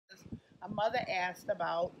A mother asked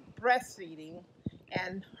about breastfeeding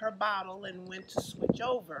and her bottle and when to switch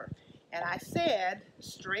over. And I said,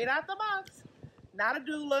 straight out the box, not a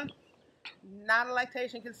doula, not a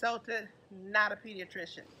lactation consultant, not a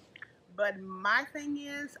pediatrician. But my thing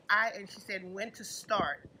is, and she said when to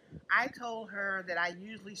start. I told her that I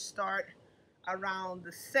usually start around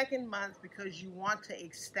the second month because you want to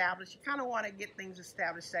establish, you kind of want to get things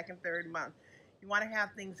established second, third month. You want to have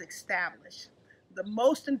things established. The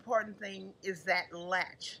most important thing is that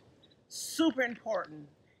latch. Super important.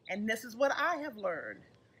 And this is what I have learned.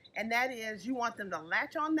 And that is you want them to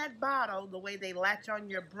latch on that bottle the way they latch on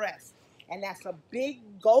your breast. And that's a big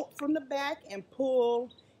gulp from the back and pull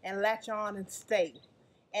and latch on and stay.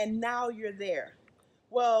 And now you're there.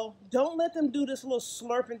 Well, don't let them do this little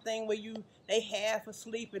slurping thing where they half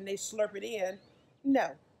asleep and they slurp it in. No,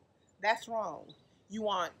 that's wrong. You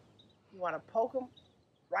want to poke them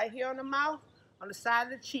right here on the mouth, on the side of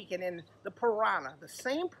the cheek, and then the piranha, the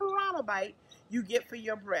same piranha bite you get for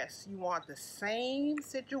your breast. You want the same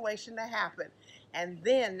situation to happen. And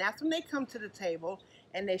then that's when they come to the table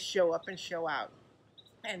and they show up and show out.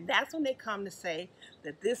 And that's when they come to say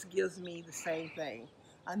that this gives me the same thing.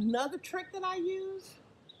 Another trick that I use,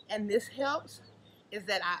 and this helps, is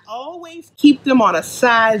that I always keep them on a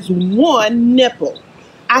size 1 nipple.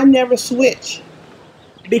 I never switch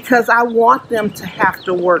because I want them to have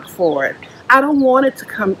to work for it. I don't want it to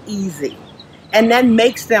come easy. And that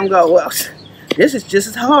makes them go, well, this is just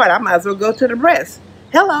as hard. I might as well go to the breast.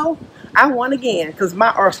 Hello, I won again because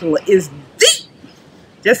my arsenal is deep.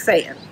 Just saying.